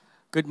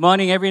Good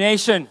morning, every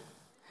nation.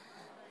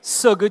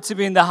 So good to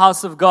be in the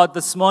house of God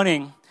this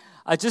morning.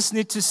 I just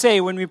need to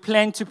say, when we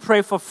planned to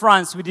pray for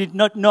France, we did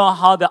not know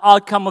how the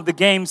outcome of the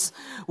games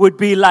would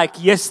be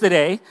like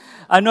yesterday.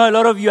 I know a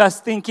lot of you are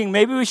thinking,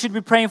 maybe we should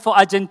be praying for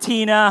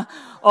Argentina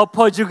or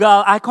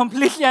Portugal. I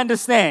completely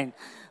understand.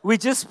 We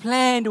just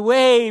planned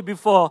way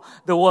before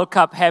the World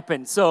Cup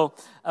happened. So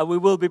we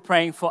will be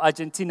praying for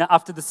Argentina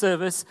after the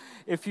service.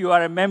 If you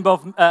are a member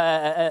of,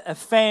 a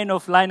fan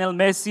of Lionel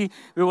Messi,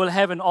 we will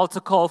have an altar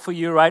call for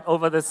you right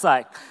over the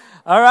side.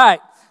 All right.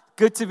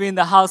 Good to be in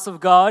the house of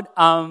God.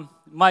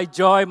 My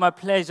joy, my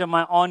pleasure,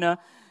 my honor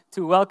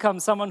to welcome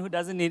someone who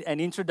doesn't need an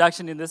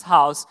introduction in this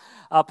house,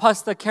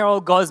 Pastor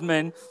Carol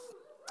Gosman.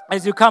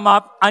 As you come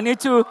up, I need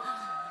to,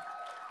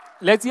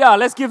 let's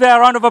give her a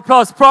round of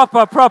applause.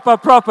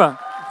 Proper.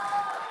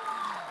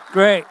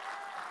 Great.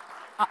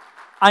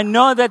 I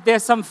know that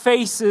there's some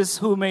faces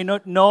who may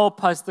not know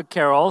Pastor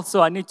Carol,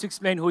 so I need to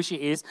explain who she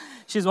is.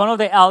 She's one of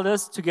the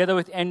elders, together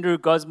with Andrew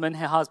Gosman,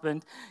 her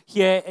husband,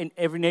 here in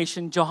Every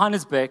Nation,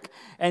 Johannesburg.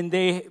 And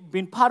they've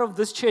been part of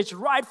this church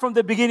right from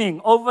the beginning.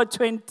 Over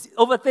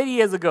 30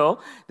 years ago,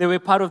 they were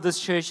part of this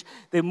church.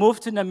 They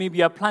moved to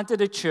Namibia,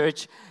 planted a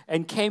church,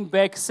 and came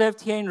back,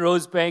 served here in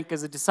Rosebank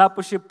as a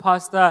discipleship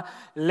pastor,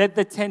 led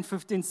the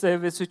 10:15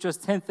 service, which was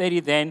 10:30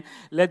 then,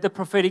 led the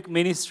prophetic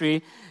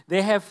ministry.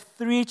 They have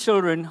 3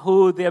 children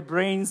who their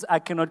brains I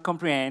cannot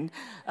comprehend.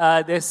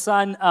 Their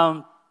son,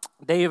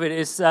 David,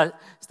 is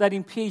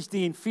studying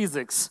PhD in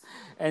physics.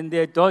 And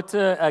their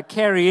daughter,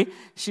 Carrie,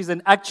 she's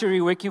an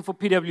actuary working for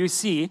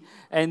PwC.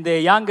 And their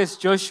youngest,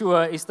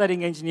 Joshua, is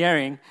studying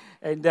engineering.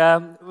 And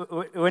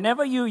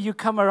whenever you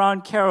come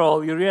around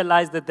Carol, you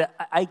realize that the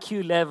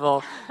IQ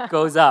level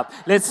goes up.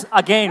 Let's,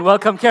 again,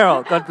 welcome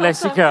Carol. God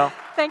bless you, Carol.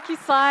 Thank you,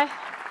 Si.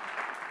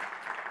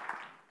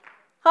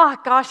 Oh,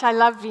 gosh, I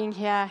love being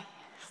here.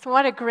 So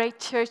what a great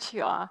church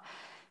you are.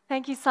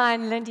 Thank you, Si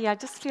and Lindy. I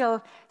just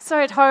feel so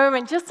at home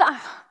and just,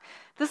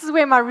 this is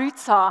where my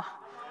roots are.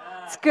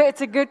 It's good.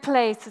 It's a good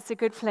place. It's a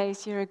good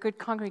place. You're a good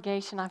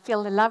congregation. I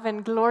feel the love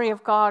and glory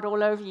of God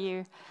all over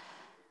you.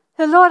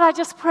 The Lord, I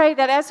just pray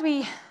that as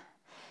we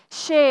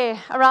share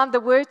around the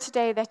word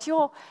today, that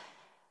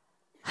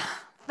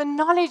the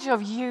knowledge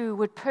of you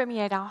would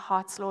permeate our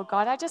hearts, Lord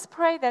God. I just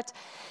pray that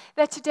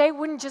today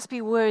wouldn't just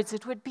be words,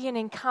 it would be an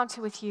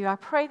encounter with you. I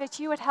pray that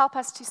you would help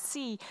us to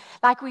see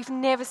like we've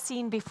never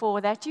seen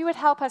before, that you would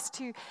help us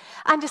to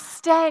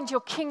understand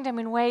your kingdom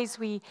in ways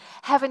we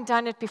haven't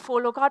done it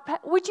before, Lord God.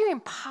 Would you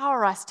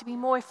empower us to be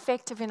more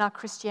effective in our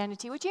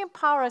Christianity? Would you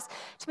empower us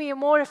to be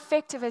more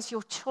effective as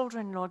your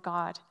children, Lord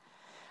God?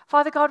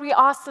 Father God, we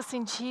ask this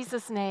in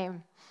Jesus'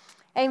 name.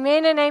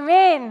 Amen and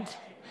amen.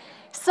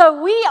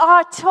 So we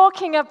are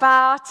talking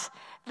about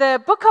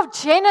the book of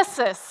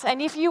Genesis.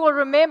 And if you will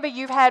remember,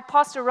 you've had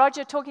Pastor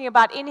Roger talking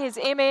about in his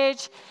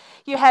image.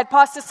 You had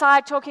Pastor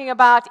Sai talking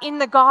about in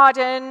the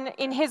garden,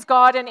 in his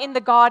garden, in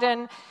the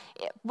garden,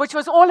 which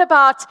was all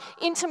about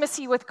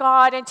intimacy with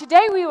God. And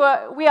today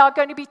we are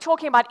going to be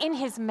talking about in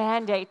his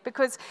mandate,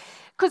 because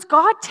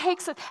God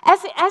takes it,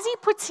 as he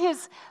puts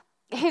his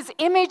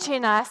image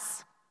in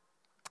us,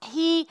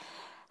 He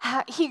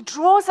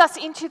draws us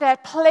into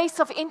that place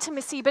of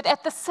intimacy, but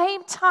at the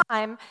same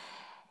time,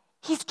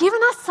 He's given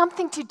us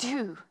something to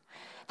do.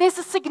 There's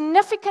a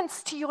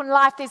significance to your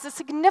life. There's a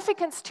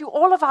significance to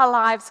all of our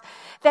lives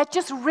that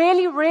just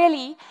really,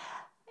 really,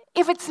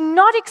 if it's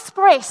not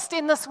expressed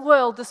in this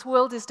world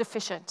is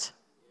deficient.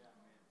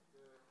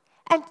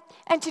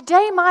 And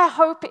today my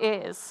hope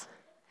is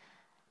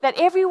that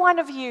every one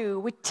of you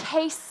would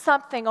taste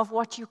something of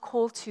what you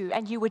call to,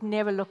 and you would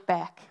never look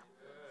back.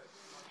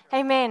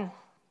 Amen.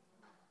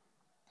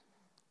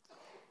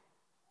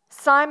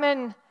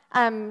 Simon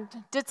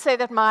did say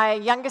that my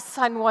youngest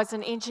son was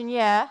an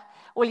engineer.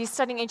 Well, he's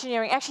studying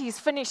engineering. Actually, he's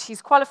finished,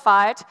 he's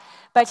qualified,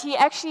 but he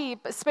actually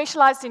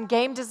specialized in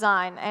game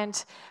design. And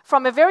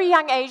from a very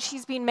young age,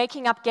 he's been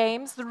making up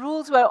games. The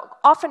rules were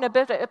often a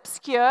bit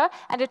obscure,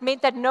 and it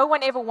meant that no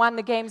one ever won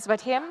the games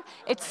but him.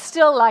 It's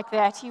still like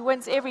that. He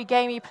wins every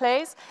game he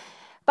plays.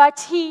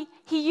 But he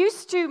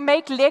used to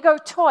make Lego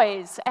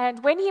toys,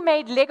 and when he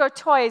made Lego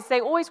toys,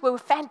 they always were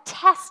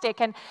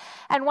fantastic. And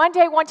one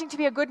day, wanting to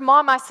be a good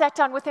mom, I sat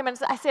down with him and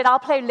I said, I'll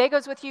play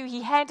Legos with you.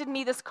 He handed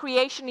me this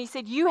creation. He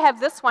said, you have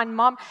this one,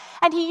 Mom.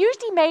 And he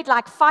usually made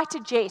like fighter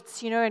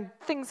jets, and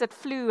things that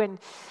flew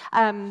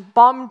and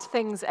bombed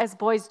things as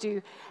boys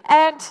do.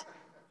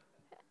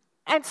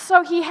 And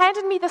so he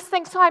handed me this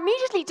thing, so I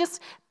immediately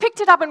just picked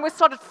it up and we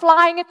started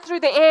flying it through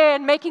the air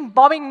and making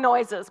bombing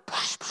noises.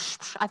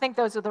 I think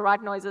those are the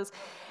right noises.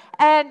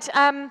 And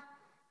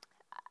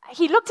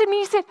he looked at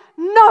me and he said,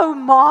 no,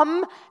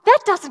 Mom, that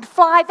doesn't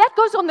fly. That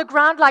goes on the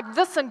ground like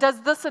this and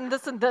does this and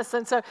this and this.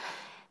 And so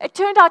it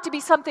turned out to be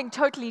something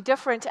totally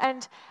different.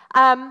 And,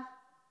 I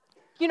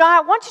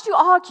wanted to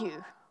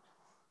argue.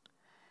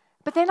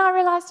 But then I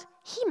realized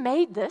he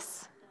made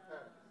this.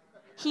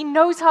 He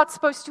knows how it's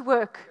supposed to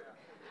work.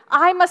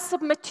 I must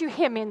submit to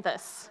him in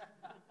this.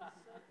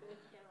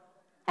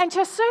 And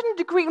to a certain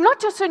degree,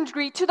 not to a certain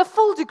degree, to the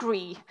full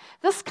degree,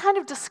 this kind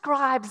of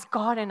describes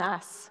God in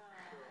us.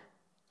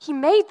 He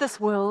made this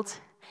world.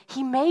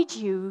 He made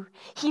you.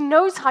 He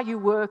knows how you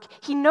work.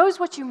 He knows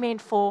what you're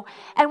meant for.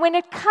 And when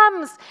it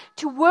comes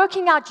to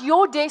working out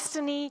your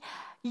destiny,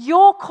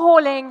 your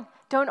calling,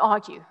 don't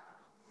argue.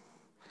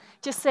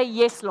 Just say,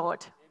 yes,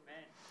 Lord.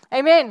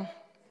 Amen. Amen.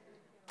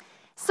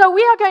 So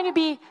we are going to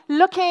be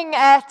looking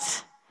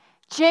at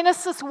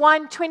Genesis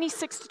 1,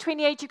 26 to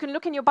 28. You can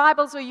look in your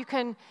Bibles or you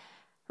can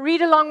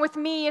read along with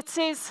me. It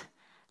says,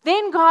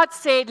 then God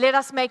said, let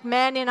us make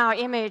man in our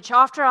image,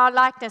 after our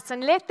likeness,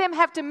 and let them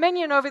have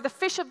dominion over the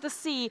fish of the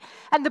sea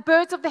and the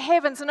birds of the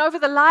heavens and over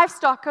the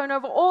livestock and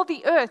over all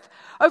the earth,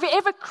 over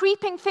every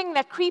creeping thing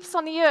that creeps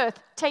on the earth.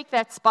 Take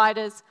that,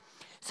 spiders.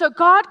 So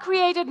God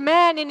created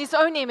man in his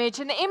own image.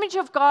 In the image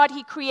of God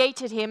he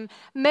created him.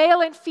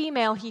 Male and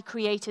female he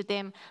created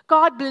them.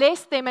 God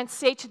blessed them and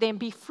said to them,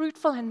 be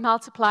fruitful and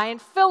multiply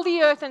and fill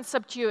the earth and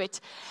subdue it.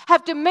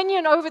 Have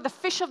dominion over the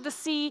fish of the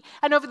sea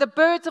and over the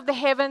birds of the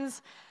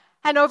heavens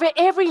and over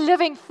every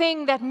living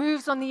thing that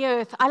moves on the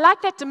earth. I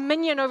like that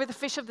dominion over the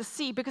fish of the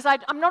sea because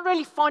I'm not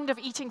really fond of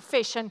eating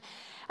fish. And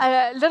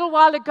a little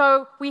while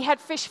ago, we had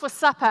fish for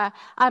supper.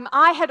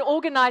 I had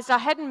organized, I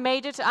hadn't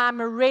made it. I'm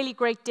a really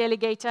great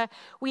delegator.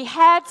 We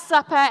had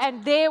supper,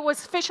 and there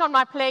was fish on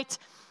my plate.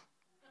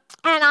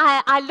 And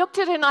I looked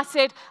at it and I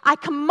said, I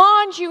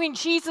command you in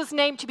Jesus'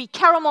 name to be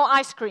caramel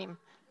ice cream.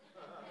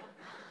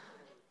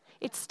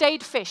 It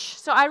stayed fish.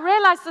 So I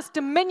realized this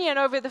dominion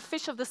over the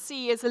fish of the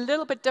sea is a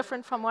little bit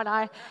different from what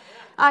I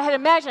had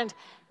imagined.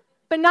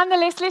 But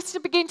nonetheless, let's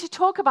begin to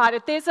talk about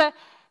it. There's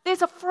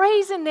a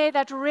phrase in there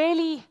that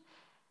really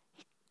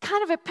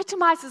kind of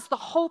epitomizes the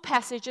whole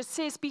passage. It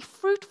says, be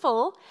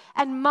fruitful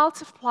and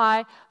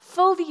multiply,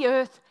 fill the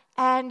earth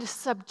and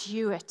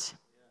subdue it.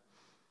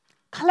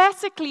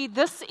 Classically,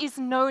 this is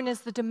known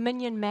as the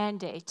dominion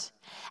mandate.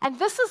 And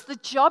this is the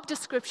job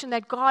description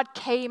that God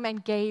came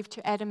and gave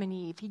to Adam and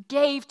Eve. He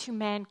gave to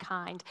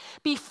mankind.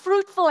 Be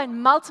fruitful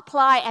and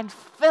multiply and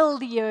fill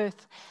the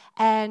earth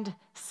and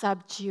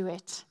subdue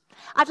it.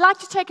 I'd like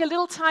to take a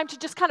little time to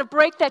just kind of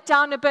break that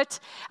down a bit.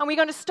 And we're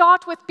going to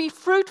start with be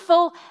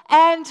fruitful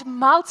and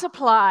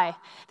multiply.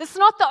 This is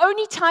not the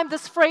only time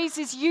this phrase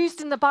is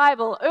used in the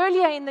Bible.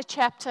 Earlier in the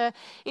chapter,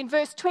 in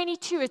verse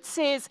 22, it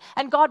says,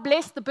 and God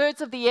blessed the birds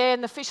of the air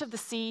and the fish of the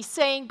sea,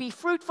 saying, be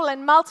fruitful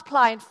and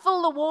multiply and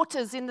fill the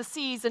waters in the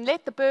seas and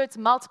let the birds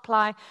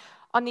multiply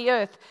on the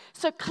earth.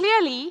 So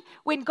clearly,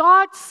 when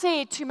God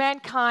said to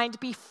mankind,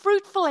 be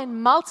fruitful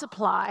and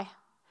multiply,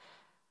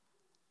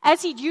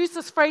 as he'd used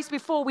this phrase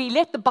before, we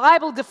let the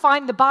Bible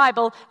define the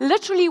Bible.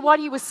 Literally what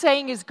he was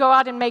saying is go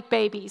out and make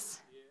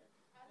babies.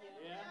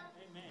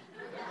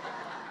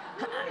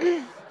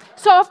 Yeah.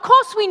 So of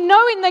course we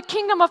know in the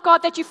kingdom of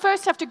God that you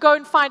first have to go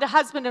and find a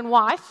husband and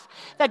wife,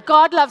 that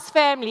God loves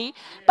family.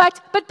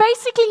 But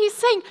basically he's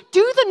saying,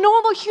 do the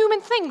normal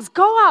human things.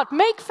 Go out,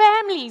 make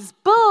families,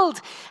 build,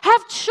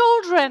 have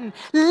children,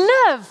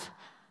 live.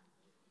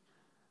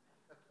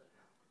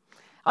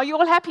 Are you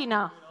all happy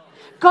now?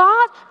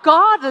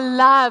 God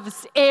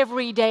loves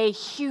everyday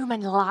human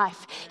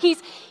life. He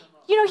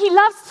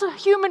loves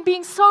human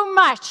beings so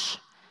much.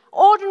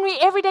 Ordinary,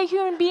 everyday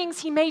human beings,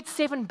 he made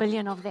 7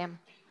 billion of them.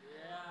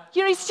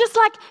 It's just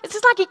like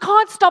he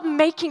can't stop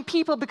making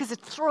people because it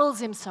thrills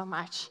him so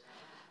much.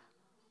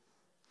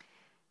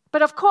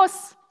 But of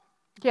course,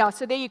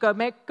 so there you go.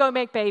 Go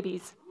make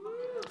babies.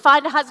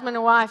 Find a husband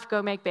and wife,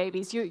 go make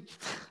babies.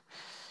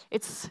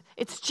 It's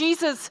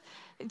Jesus'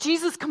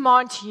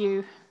 command to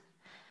you.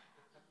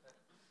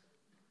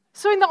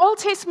 So in the Old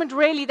Testament,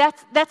 really,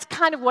 that's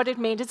kind of what it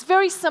meant. It's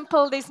very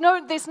simple. There's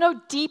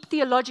no deep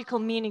theological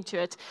meaning to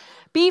it.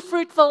 Be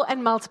fruitful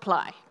and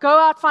multiply. Go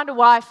out, find a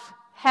wife,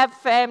 have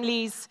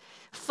families,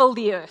 fill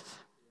the earth.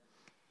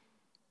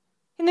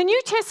 In the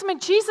New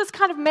Testament, Jesus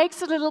kind of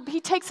he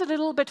takes it a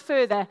little bit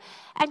further.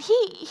 And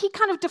he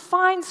kind of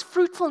defines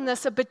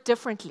fruitfulness a bit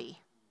differently.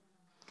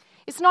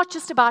 It's not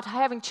just about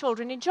having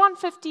children. In John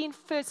 15,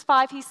 verse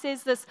 5, he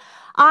says this,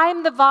 I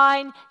am the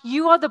vine,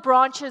 you are the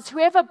branches.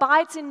 Whoever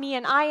abides in me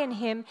and I in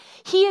him,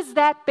 he is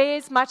that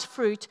bears much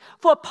fruit.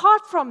 For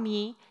apart from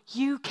me,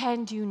 you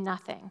can do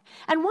nothing.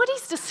 And what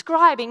he's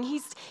describing,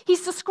 he's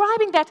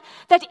describing that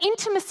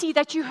intimacy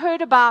that you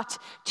heard about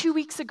 2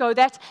 weeks ago,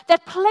 that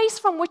place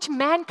from which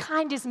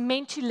mankind is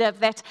meant to live,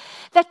 that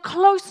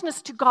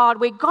closeness to God,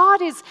 where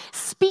God is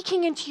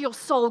speaking into your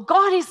soul,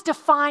 God is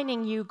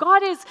defining you,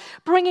 God is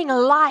bringing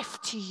life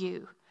to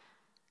you.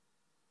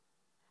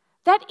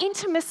 That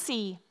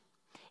intimacy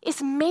is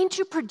meant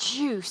to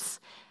produce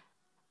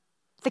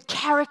the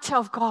character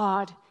of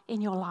God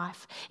in your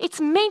life.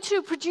 It's meant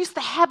to produce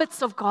the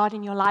habits of God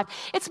in your life.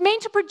 It's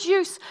meant to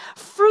produce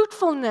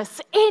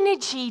fruitfulness,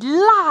 energy,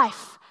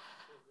 life.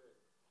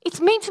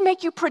 It's meant to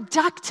make you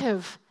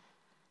productive.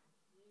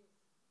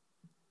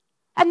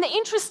 And the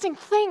interesting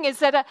thing is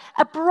that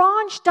a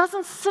branch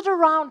doesn't sit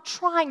around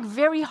trying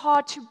very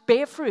hard to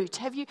bear fruit.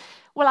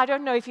 Well, I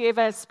don't know if you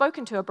ever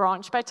spoken to a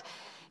branch, but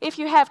if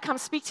you have, come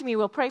speak to me,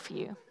 we'll pray for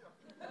you.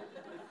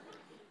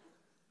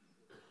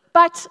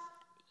 But,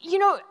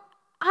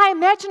 I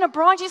imagine a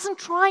branch isn't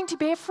trying to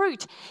bear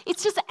fruit.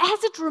 It's just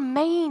as it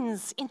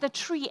remains in the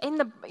tree, in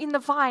the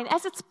vine,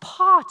 as it's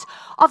part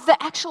of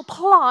the actual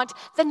plant,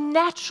 the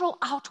natural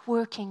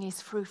outworking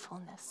is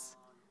fruitfulness.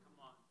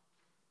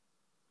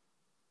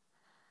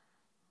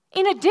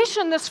 In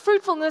addition, this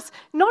fruitfulness,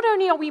 not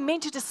only are we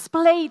meant to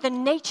display the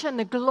nature and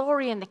the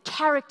glory and the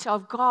character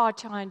of God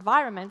to our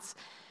environments,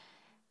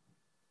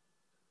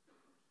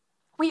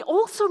 we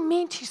also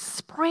meant to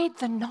spread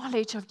the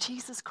knowledge of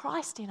Jesus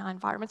Christ in our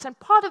environments. And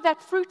part of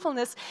that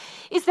fruitfulness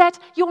is that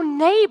your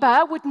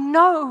neighbor would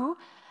know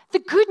the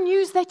good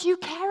news that you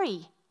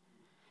carry,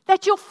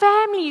 that your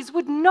families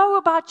would know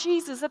about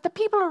Jesus, that the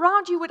people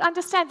around you would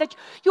understand, that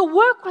your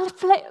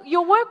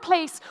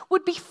workplace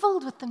would be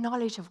filled with the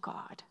knowledge of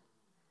God.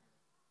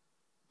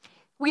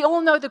 We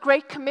all know the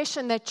Great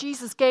Commission that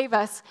Jesus gave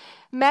us,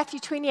 Matthew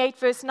 28,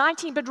 verse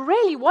 19. But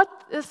really what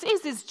this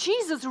is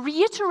Jesus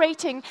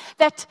reiterating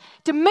that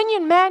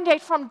dominion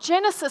mandate from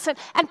Genesis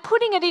and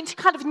putting it into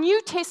kind of New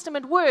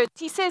Testament words.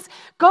 He says,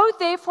 "Go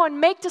therefore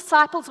and make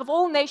disciples of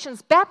all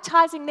nations,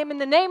 baptizing them in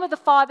the name of the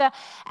Father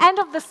and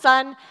of the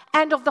Son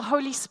and of the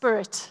Holy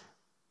Spirit."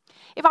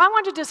 If I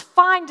wanted to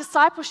define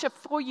discipleship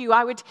for you,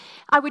 I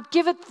would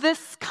give it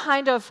this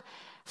kind of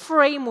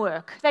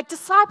framework, that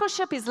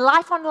discipleship is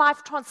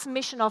life-on-life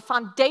transmission of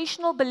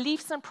foundational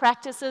beliefs and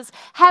practices,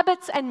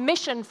 habits and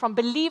mission from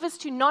believers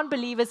to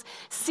non-believers,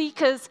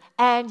 seekers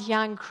and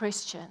young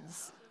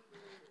Christians.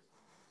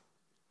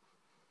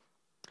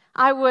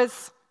 I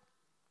was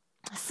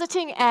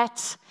sitting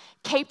at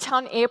Cape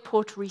Town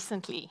Airport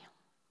recently,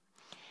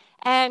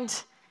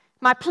 and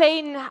my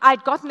plane,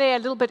 I'd gotten there a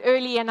little bit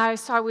early, and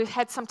so we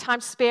had some time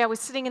to spare. I was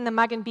sitting in the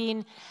Mug and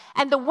Bean,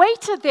 and the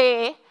waiter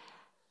there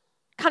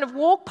kind of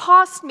walked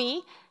past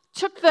me,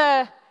 took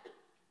the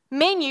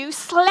menu,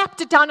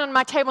 slapped it down on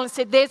my table and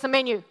said, "There's the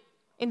menu,"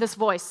 in this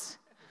voice.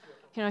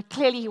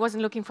 Clearly he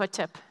wasn't looking for a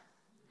tip.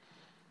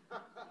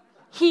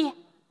 He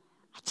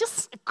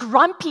just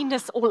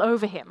grumpiness all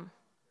over him.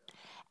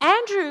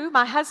 Andrew,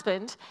 my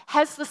husband,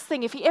 has this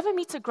thing. If he ever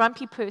meets a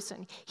grumpy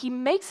person, he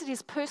makes it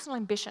his personal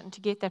ambition to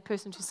get that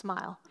person to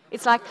smile.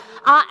 It's like,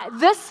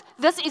 this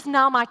is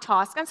now my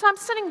task. And so I'm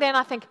sitting there and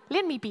I think,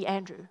 let me be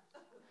Andrew.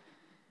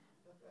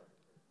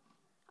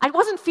 I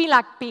wasn't feel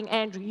like being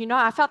Andrew,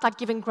 I felt like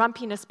giving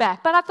grumpiness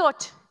back. But I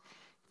thought,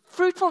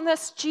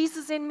 fruitfulness,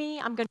 Jesus in me,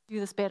 I'm going to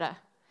do this better.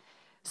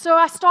 So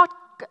I start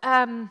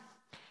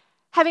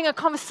having a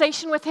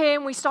conversation with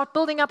him. We start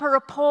building up a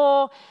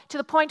rapport to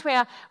the point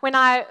where when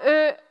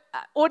I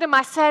order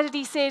my salad,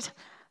 he said,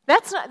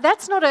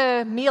 that's not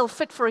a meal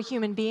fit for a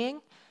human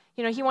being.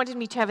 He wanted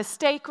me to have a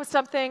steak or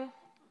something.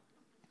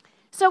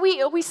 So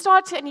we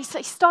start, and he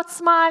starts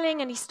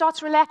smiling, and he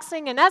starts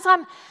relaxing. And as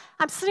I'm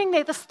sitting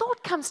there, this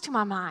thought comes to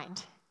my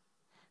mind.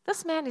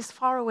 This man is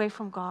far away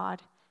from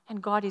God,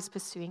 and God is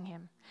pursuing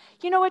him.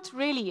 You know what?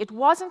 Really, it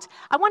wasn't.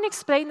 I want to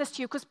explain this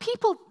to you because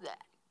people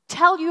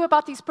tell you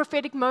about these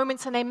prophetic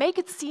moments, and they make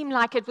it seem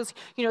like it was,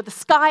 the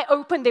sky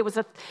opened, there was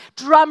a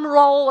drum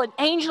roll, an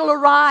angel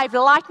arrived,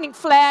 lightning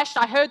flashed,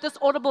 I heard this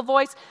audible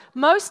voice.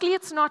 Mostly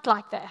it's not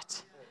like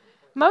that.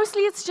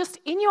 Mostly it's just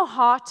in your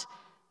heart,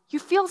 you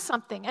feel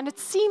something, and it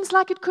seems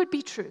like it could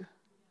be true.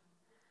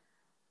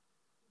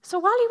 So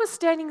while he was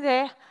standing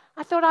there,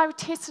 I thought I would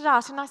test it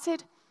out. And I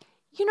said,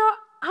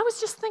 I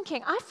was just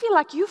thinking, I feel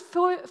like you're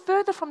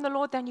further from the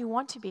Lord than you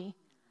want to be.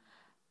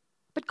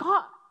 But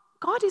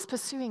God is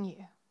pursuing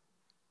you.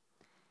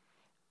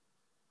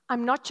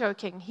 I'm not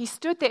joking. He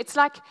stood there. It's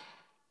like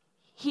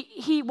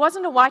he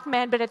wasn't a white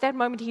man, but at that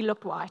moment he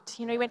looked white.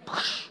 He went,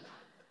 "Poosh,"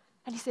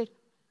 and he said,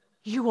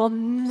 "You will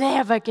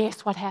never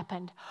guess what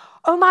happened.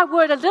 Oh my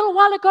word, a little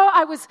while ago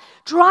I was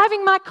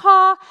driving my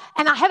car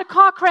and I had a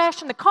car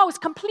crash and the car was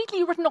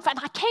completely written off and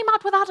I came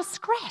out without a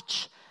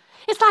scratch.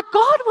 It's like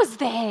God was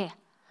there."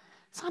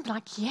 So I'm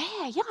like,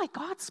 yeah,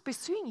 God's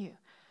pursuing you.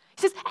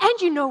 He says,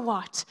 "And you know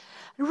what?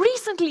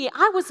 Recently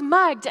I was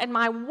mugged and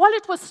my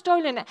wallet was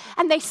stolen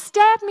and they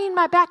stabbed me in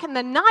my back and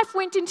the knife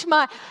went into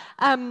my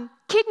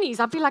kidneys."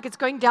 I feel like it's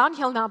going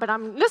downhill now, but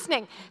I'm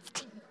listening.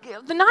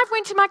 The knife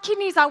went to my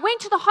kidneys. I went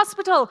to the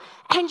hospital.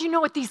 And you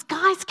know what? These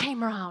guys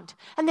came around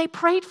and they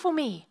prayed for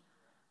me.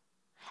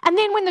 And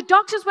then when the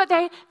doctors were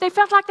there, they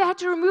felt like they had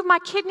to remove my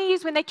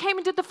kidneys. When they came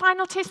and did the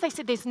final test, they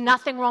said, "There's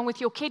nothing wrong with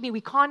your kidney.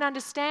 We can't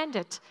understand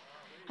it."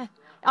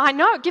 I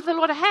know. Give the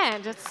Lord a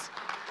hand.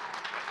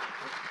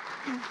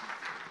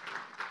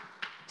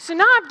 So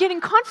now I'm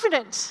getting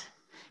confident.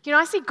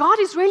 I see God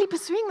is really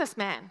pursuing this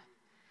man.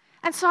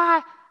 And so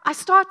I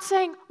start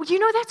saying,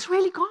 "Well, that's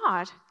really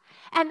God."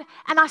 And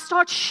I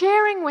start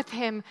sharing with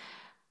him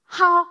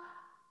how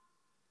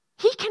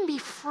he can be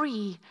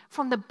free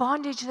from the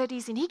bondage that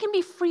he's in. He can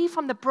be free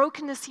from the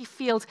brokenness he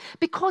feels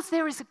because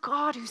there is a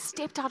God who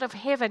stepped out of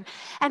heaven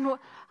and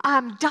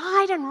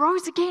died and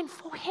rose again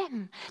for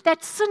him.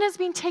 That sin has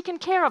been taken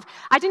care of.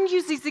 I didn't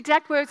use these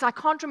exact words. I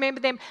can't remember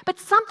them. But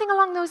something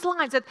along those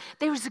lines, that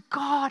there is a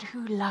God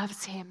who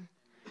loves him.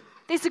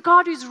 There's a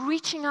God who's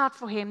reaching out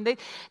for him.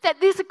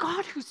 That there's a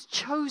God who's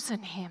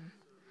chosen him.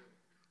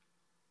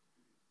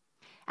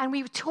 And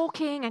we were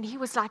talking, and he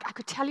was like, I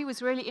could tell he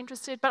was really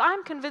interested, but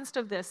I'm convinced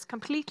of this,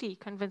 completely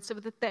convinced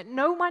of it, that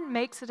no one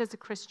makes it as a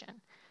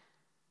Christian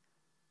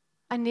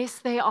unless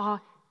they are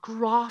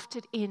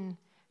grafted in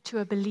to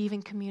a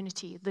believing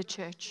community, the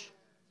church.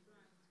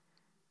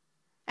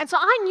 And so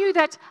I knew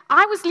that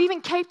I was leaving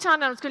Cape Town,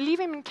 and I was going to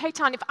leave him in Cape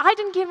Town. If I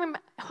didn't get him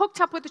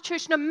hooked up with the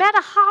church, no matter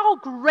how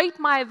great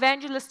my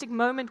evangelistic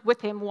moment with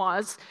him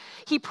was,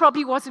 he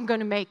probably wasn't going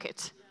to make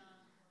it.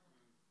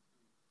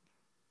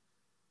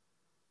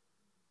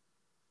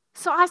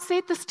 So I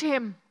said this to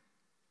him,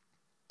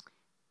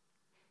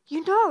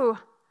 you know,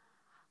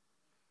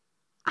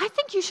 I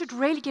think you should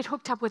really get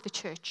hooked up with the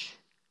church.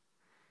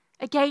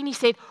 Again, he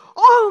said,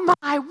 oh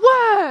my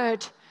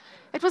word.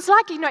 It was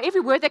like, every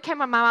word that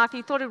came out of my mouth,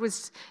 he thought it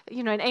was,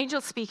 an angel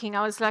speaking.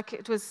 I was like,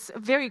 it was a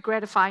very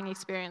gratifying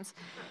experience.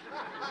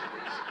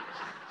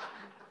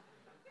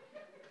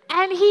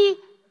 And he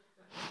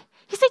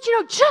said,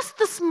 just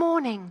this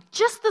morning,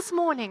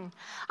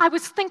 I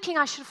was thinking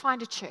I should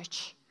find a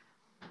church.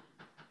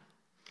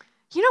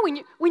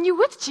 When you're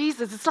with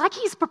Jesus, it's like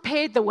he's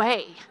prepared the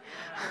way.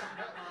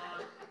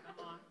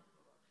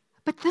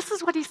 But this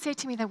is what he said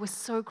to me that was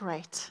so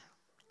great.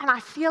 And I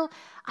feel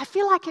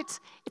like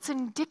it's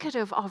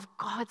indicative of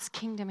God's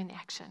kingdom in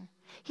action.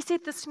 He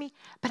said this to me,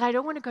 but I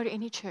don't want to go to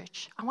any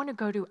church. I want to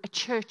go to a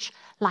church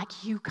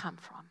like you come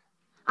from.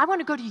 I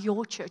want to go to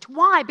your church.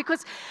 Why?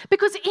 Because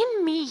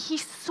in me, he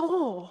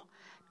saw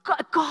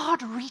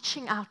God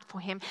reaching out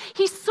for him.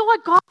 He saw a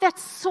God that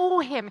saw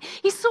him.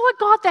 He saw a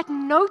God that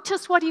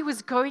noticed what he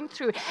was going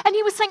through. And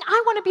he was saying,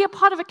 I want to be a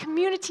part of a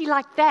community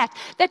like that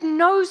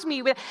knows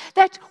me,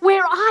 that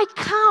where I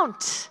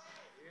count.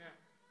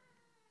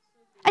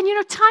 And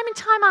time and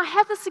time I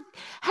have this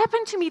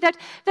happen to me that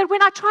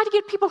when I try to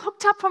get people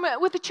hooked up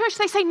with the church,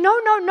 they say,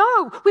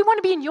 no, we want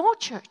to be in your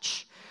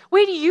church.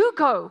 Where do you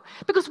go?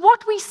 Because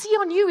what we see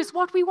on you is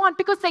what we want,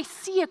 because they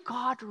see a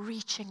God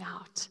reaching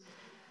out.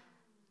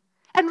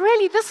 And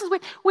really, this is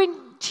when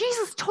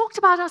Jesus talked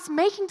about us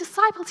making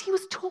disciples, he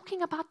was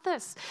talking about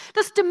this.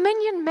 This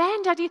dominion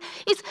mandate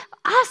is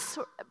us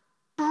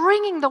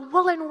bringing the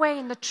will and way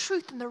and the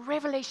truth and the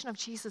revelation of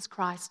Jesus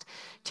Christ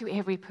to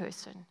every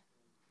person.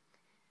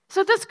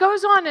 So this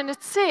goes on and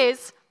it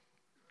says,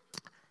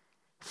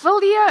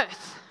 fill the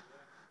earth.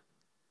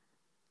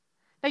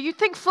 Now you'd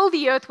think fill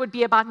the earth would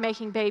be about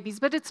making babies,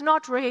 but it's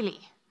not really.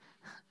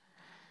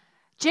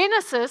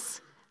 Genesis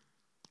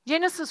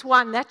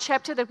 1, that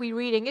chapter that we're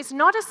reading, is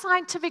not a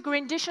scientific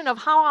rendition of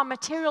how our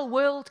material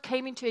world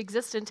came into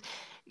existence.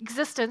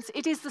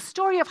 It is the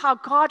story of how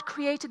God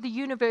created the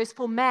universe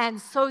for man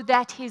so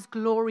that his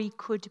glory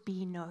could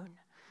be known.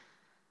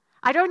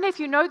 I don't know if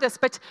you know this,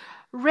 but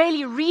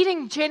really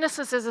reading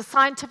Genesis as a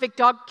scientific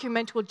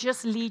document will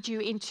just lead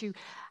you into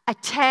a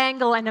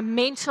tangle and a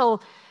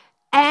mental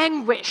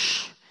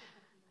anguish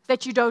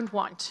that you don't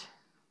want.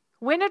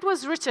 When it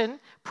was written,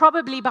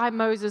 probably by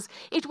Moses,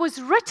 it was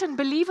written,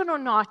 believe it or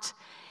not,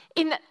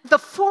 in the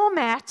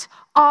format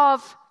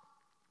of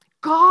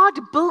God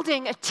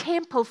building a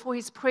temple for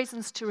his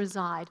presence to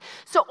reside.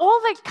 So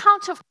all the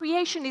account of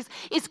creation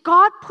is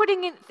God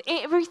putting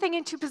everything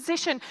into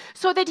position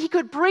so that he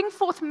could bring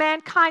forth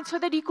mankind, so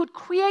that he could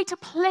create a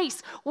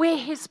place where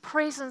his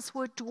presence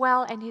would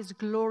dwell and his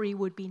glory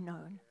would be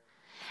known.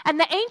 And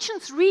the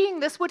ancients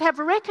reading this would have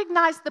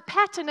recognized the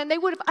pattern, and they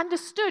would have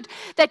understood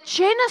that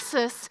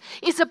Genesis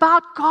is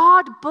about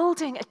God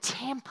building a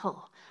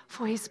temple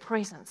for his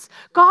presence.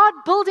 God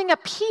building a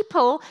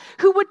people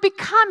who would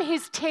become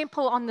his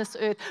temple on this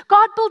earth.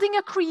 God building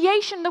a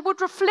creation that would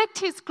reflect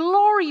his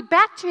glory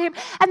back to him,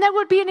 and that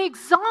would be an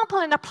example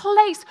and a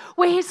place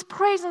where his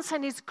presence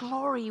and his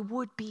glory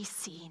would be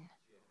seen.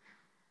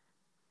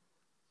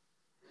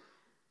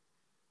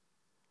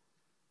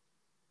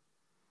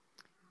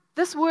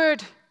 This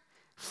word,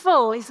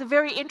 fill, is a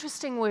very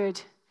interesting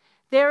word.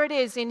 There it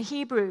is in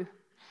Hebrew.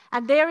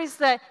 And there is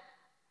the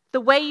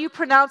way you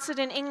pronounce it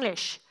in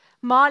English,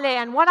 male.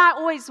 And what I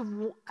always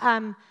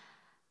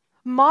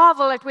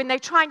marvel at when they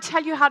try and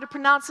tell you how to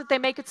pronounce it, they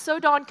make it so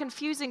darn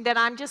confusing that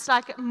I'm just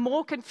like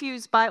more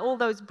confused by all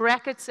those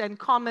brackets and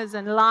commas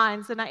and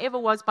lines than I ever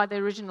was by the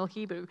original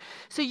Hebrew.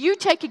 So you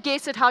take a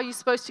guess at how you're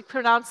supposed to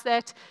pronounce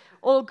that.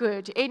 All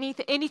good.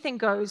 Anything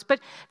goes. But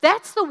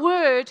that's the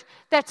word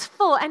that's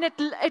full. And it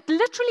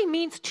literally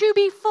means to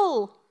be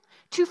full.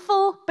 To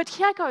full, but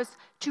here goes,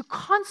 to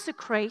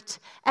consecrate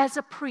as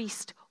a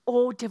priest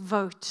or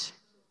devote.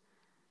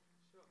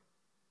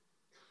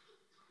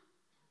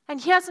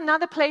 And here's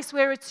another place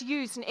where it's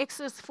used. In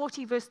Exodus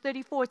 40, verse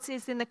 34, it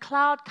says, "Then the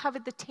cloud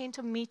covered the tent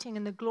of meeting,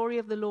 and the glory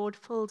of the Lord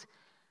filled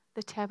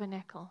the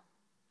tabernacle."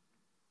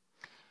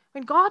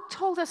 When God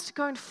told us to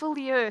go and fill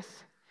the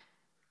earth,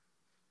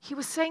 he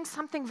was saying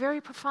something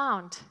very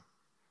profound.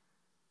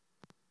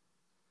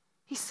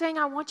 He's saying,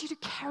 I want you to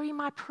carry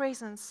my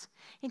presence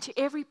into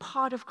every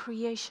part of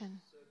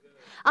creation.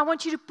 I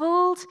want you to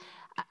build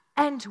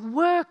and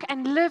work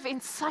and live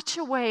in such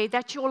a way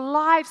that your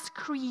lives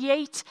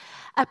create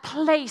a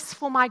place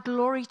for my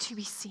glory to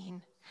be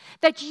seen.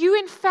 That you,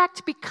 in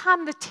fact,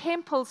 become the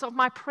temples of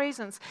my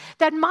presence.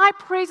 That my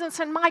presence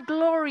and my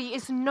glory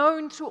is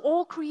known through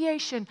all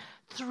creation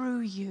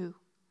through you.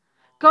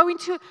 Go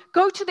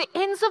to the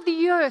ends of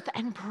the earth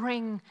and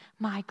bring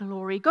my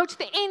glory. Go to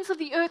the ends of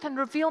the earth and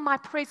reveal my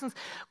presence.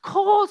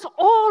 Cause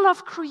all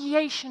of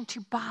creation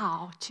to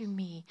bow to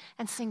me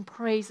and sing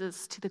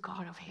praises to the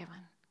God of heaven.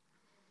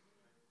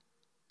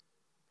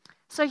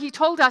 So he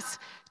told us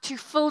to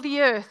fill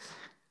the earth.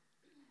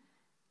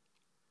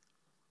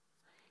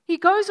 He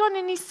goes on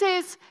and he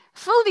says,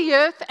 fill the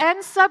earth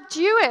and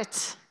subdue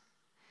it.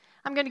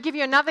 I'm going to give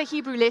you another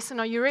Hebrew lesson.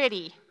 Are you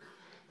ready?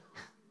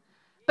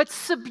 But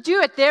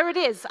subdue it, there it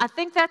is. I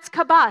think that's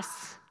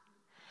kabas.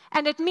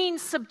 And it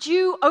means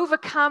subdue,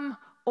 overcome,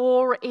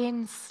 or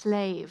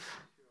enslave.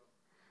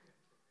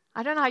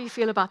 I don't know how you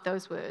feel about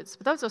those words,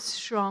 but those are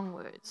strong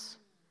words.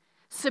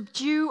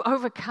 Subdue,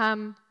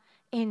 overcome,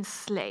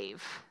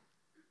 enslave.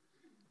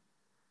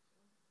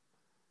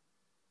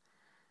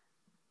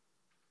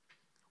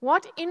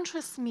 What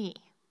interests me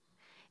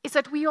is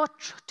that we are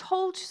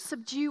told to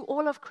subdue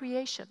all of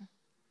creation.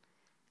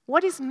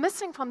 What is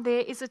missing from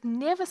there is it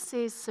never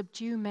says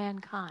subdue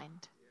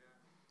mankind.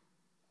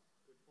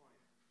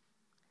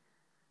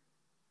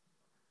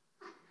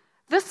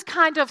 This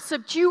kind of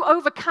subdue,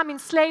 overcome,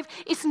 enslave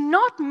is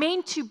not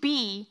meant to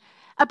be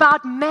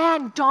about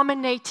man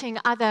dominating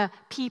other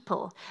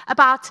people,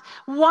 about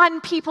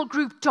one people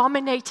group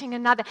dominating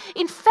another.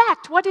 In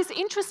fact, what is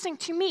interesting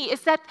to me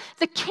is that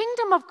the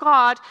kingdom of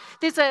God,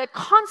 there's a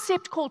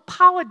concept called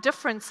power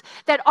difference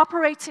that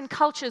operates in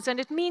cultures, and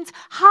it means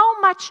how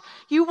much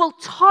you will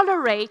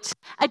tolerate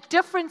a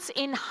difference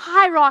in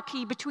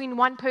hierarchy between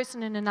one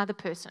person and another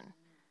person.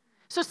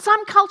 So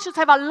some cultures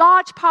have a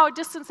large power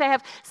distance. They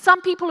have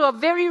some people who are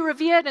very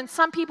revered and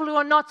some people who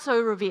are not so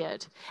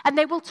revered, and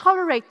they will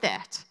tolerate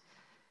that.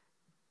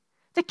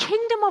 The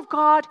kingdom of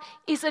God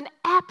is an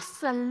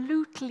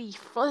absolutely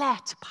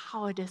flat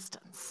power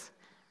distance.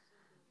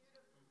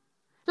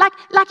 Like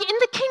in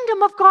the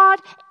kingdom of God,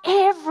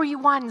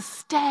 everyone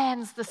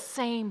stands the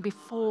same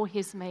before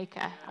his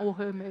maker or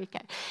her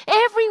maker.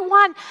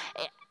 Everyone,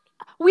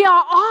 we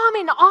are arm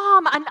in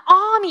arm, an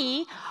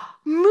army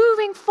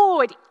moving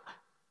forward,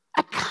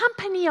 a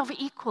company of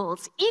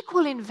equals,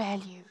 equal in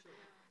value,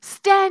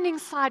 standing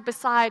side by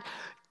side,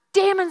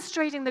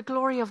 demonstrating the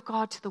glory of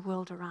God to the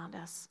world around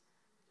us.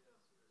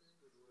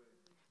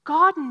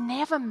 God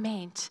never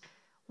meant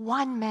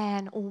one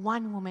man or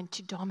one woman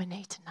to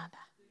dominate another.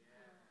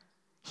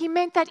 He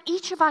meant that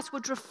each of us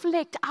would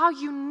reflect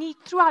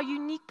through our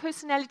unique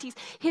personalities,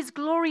 His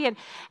glory, and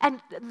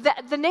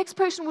the next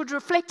person would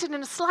reflect it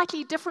in a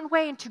slightly different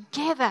way, and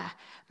together,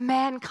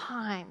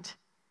 mankind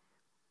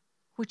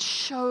would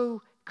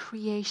show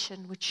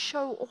creation, would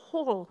show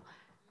all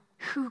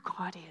who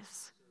God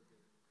is.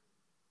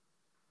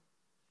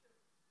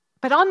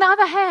 But on the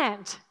other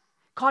hand,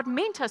 God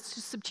meant us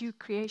to subdue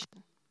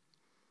creation.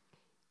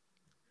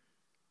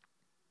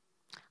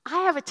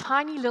 I have a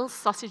tiny little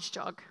sausage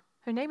dog.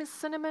 Her name is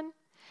Cinnamon.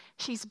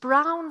 She's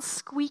brown,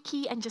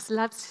 squeaky, and just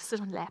loves to sit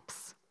on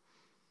laps.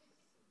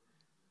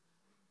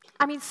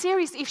 I mean,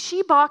 seriously, if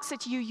she barks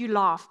at you, you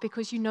laugh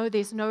because you know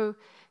there's no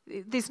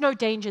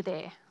danger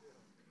there.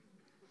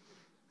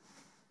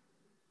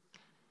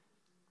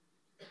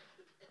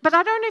 But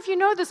I don't know if you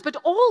know this, but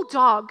all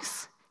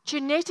dogs,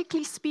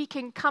 genetically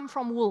speaking, come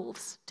from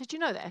wolves. Did you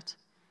know that?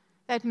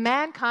 That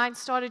mankind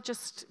started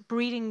just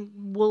breeding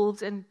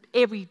wolves, and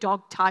every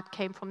dog type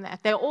came from that.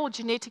 They're all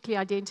genetically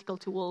identical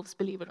to wolves,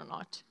 believe it or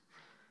not.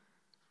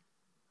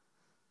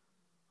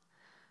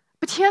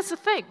 But here's the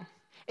thing,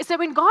 is that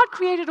when God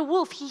created a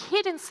wolf, He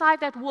hid inside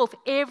that wolf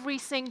every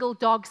single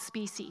dog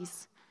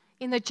species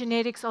in the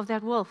genetics of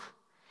that wolf.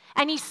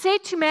 And He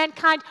said to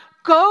mankind,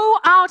 go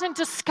out and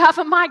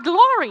discover my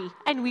glory.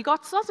 And we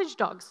got sausage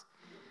dogs.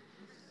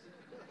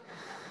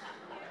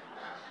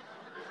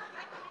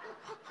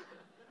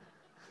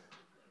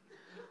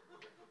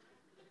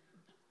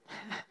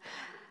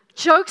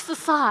 Jokes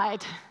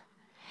aside,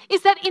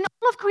 is that in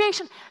all of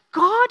creation,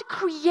 God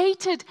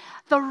created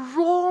the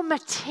raw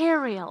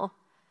material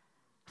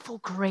for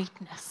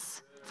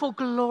greatness, for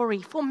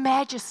glory, for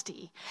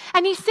majesty.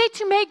 And He said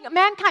to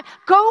mankind,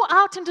 go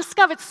out and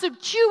discover it,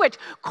 subdue it,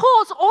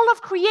 cause all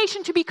of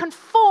creation to be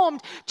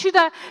conformed to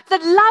the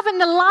love and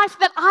the life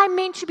that I'm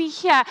meant to be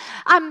here.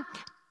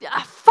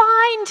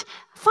 Find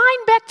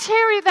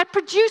bacteria that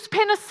produce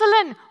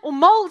penicillin or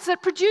molds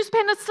that produce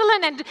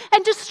penicillin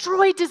and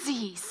destroy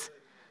disease.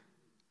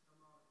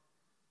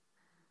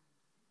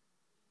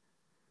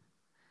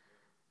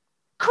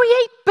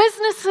 Create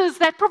businesses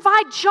that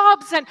provide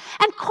jobs and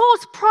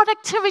cause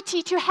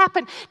productivity to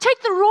happen.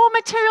 Take the raw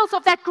materials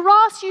of that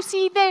grass you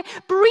see there,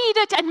 breed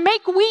it and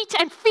make wheat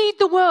and feed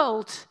the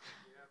world.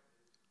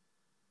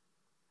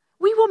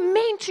 We were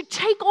meant to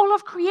take all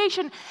of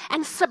creation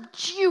and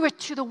subdue it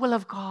to the will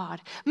of God.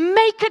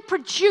 Make it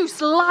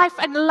produce life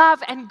and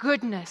love and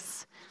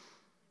goodness.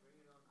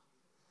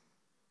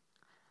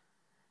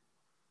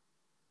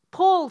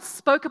 Paul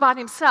spoke about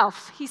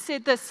himself. He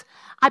said this,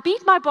 I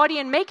beat my body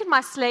and make it my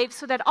slave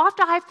so that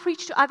after I have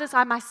preached to others,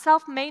 I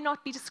myself may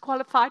not be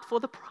disqualified for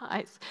the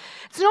prize.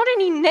 It's not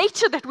only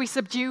nature that we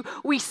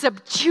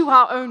subdue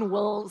our own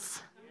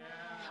wills. Yeah.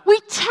 We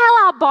tell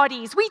our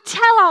bodies, we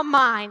tell our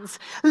minds,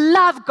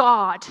 love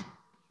God.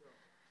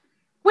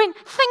 When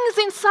things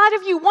inside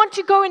of you want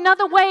to go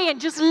another way and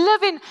just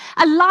live in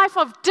a life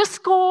of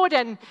discord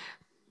and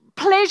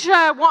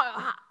pleasure,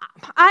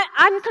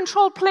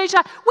 uncontrolled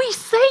pleasure, we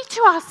say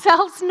to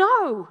ourselves,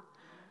 no.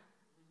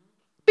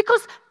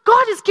 Because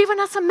God has given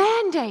us a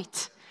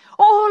mandate.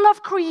 All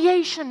of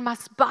creation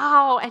must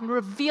bow and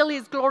reveal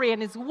His glory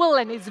and His will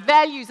and His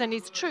values and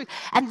His truth.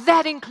 And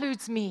that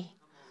includes me.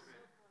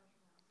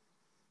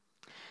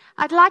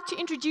 I'd like to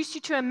introduce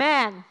you to a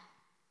man.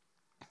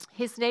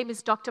 His name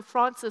is Dr.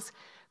 Francis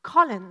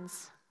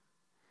Collins.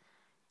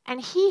 And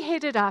he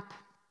headed up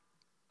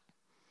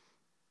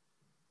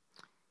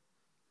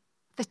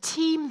the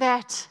team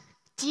that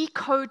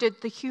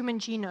decoded the human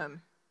genome.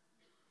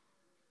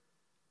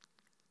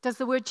 Does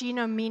the word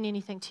genome mean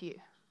anything to you?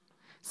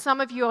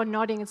 Some of you are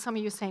nodding and some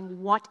of you are saying,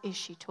 what is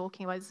she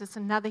talking about? Is this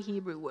another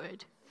Hebrew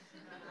word?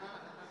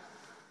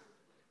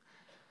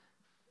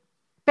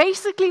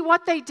 Basically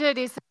what they did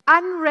is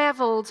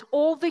unraveled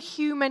all the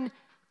human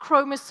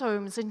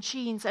chromosomes and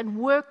genes and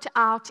worked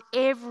out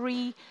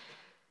every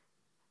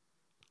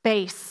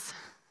base,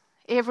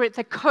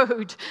 the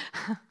code.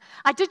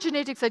 I did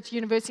genetics at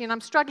university and I'm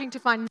struggling to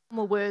find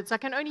normal words. I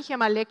can only hear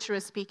my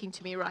lecturer speaking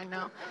to me right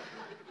now.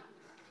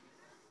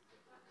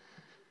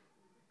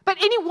 But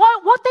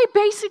what they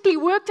basically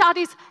worked out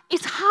is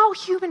how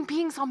human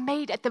beings are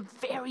made at the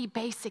very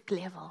basic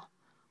level.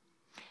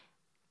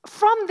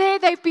 From there,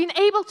 they've been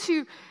able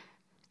to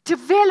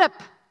develop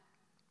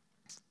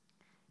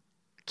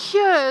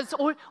cures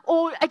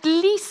or at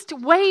least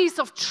ways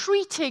of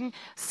treating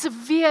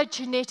severe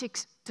genetic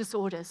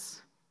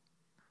disorders.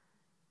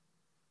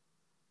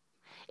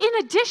 In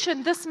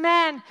addition, this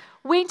man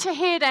went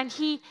ahead and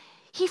he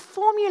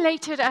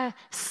formulated a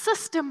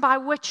system by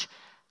which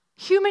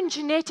human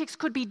genetics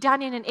could be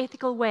done in an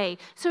ethical way.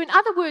 So in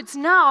other words,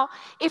 now,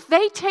 if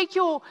they take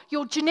your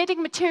genetic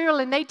material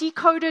and they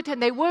decode it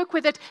and they work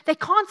with it, they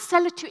can't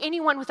sell it to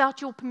anyone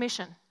without your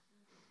permission.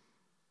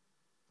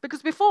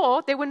 Because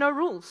before, there were no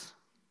rules.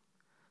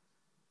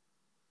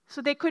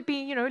 So there could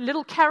be,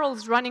 little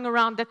Carols running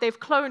around that they've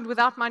cloned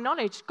without my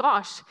knowledge.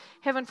 Gosh,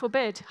 heaven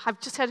forbid.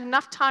 I've just had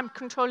enough time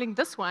controlling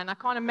this one. I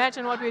can't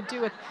imagine what we'd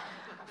do with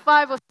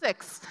 5 or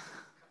 6.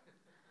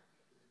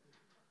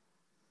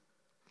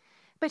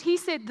 But he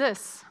said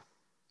this.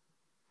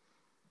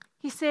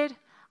 He said,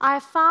 I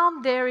have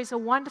found there is a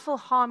wonderful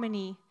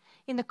harmony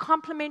in the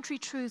complementary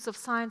truths of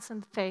science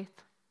and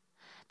faith.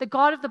 The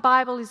God of the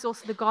Bible is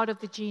also the God of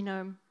the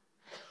genome.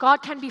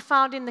 God can be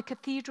found in the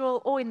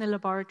cathedral or in the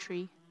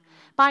laboratory.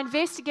 By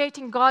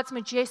investigating God's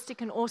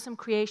majestic and awesome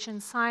creation,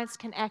 science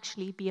can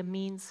actually be a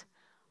means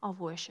of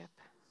worship.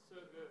 So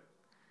good.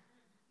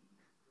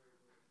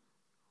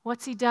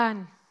 What's he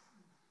done?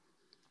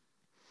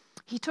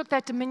 He took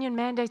that dominion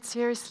mandate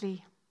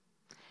seriously.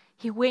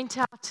 He went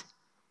out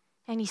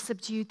and he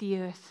subdued the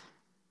earth.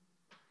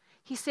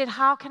 He said,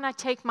 how can I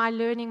take my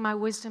learning, my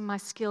wisdom, my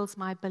skills,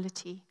 my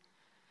ability,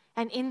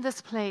 and in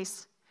this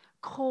place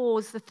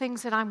cause the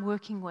things that I'm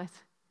working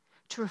with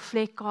to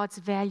reflect God's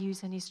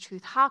values and His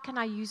truth? How can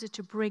I use it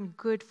to bring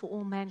good for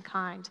all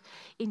mankind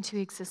into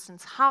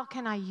existence? How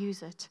can I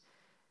use it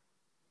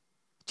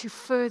to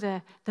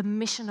further the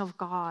mission of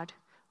God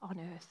on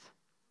earth?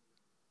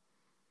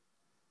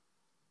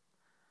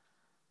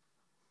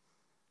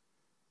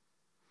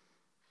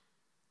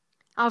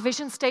 Our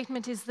vision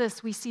statement is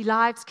this: we see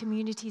lives,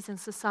 communities, and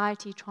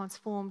society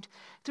transformed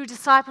through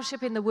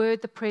discipleship in the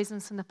Word, the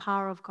presence, and the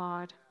power of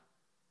God.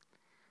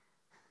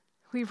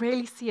 We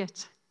really see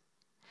it.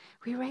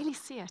 We really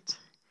see it.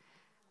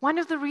 One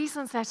of the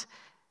reasons that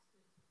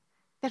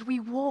we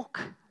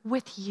walk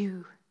with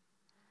you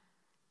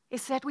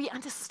is that we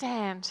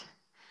understand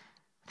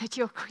that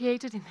you're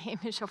created in the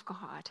image of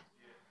God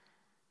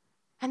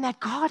and that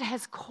God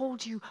has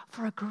called you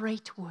for a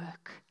great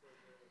work.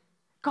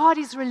 God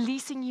is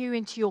releasing you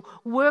into your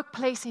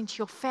workplace, into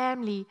your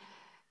family,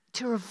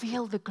 to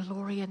reveal the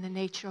glory and the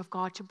nature of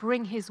God, to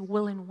bring His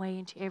will and way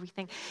into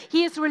everything.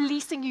 He is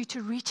releasing you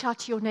to reach out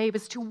to your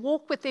neighbors, to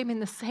walk with them in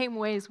the same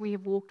way as we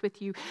have walked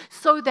with you,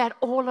 so that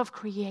all of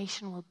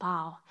creation will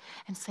bow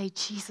and say,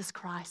 Jesus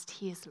Christ,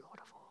 He is Lord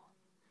of all.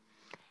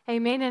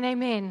 Amen and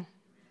amen.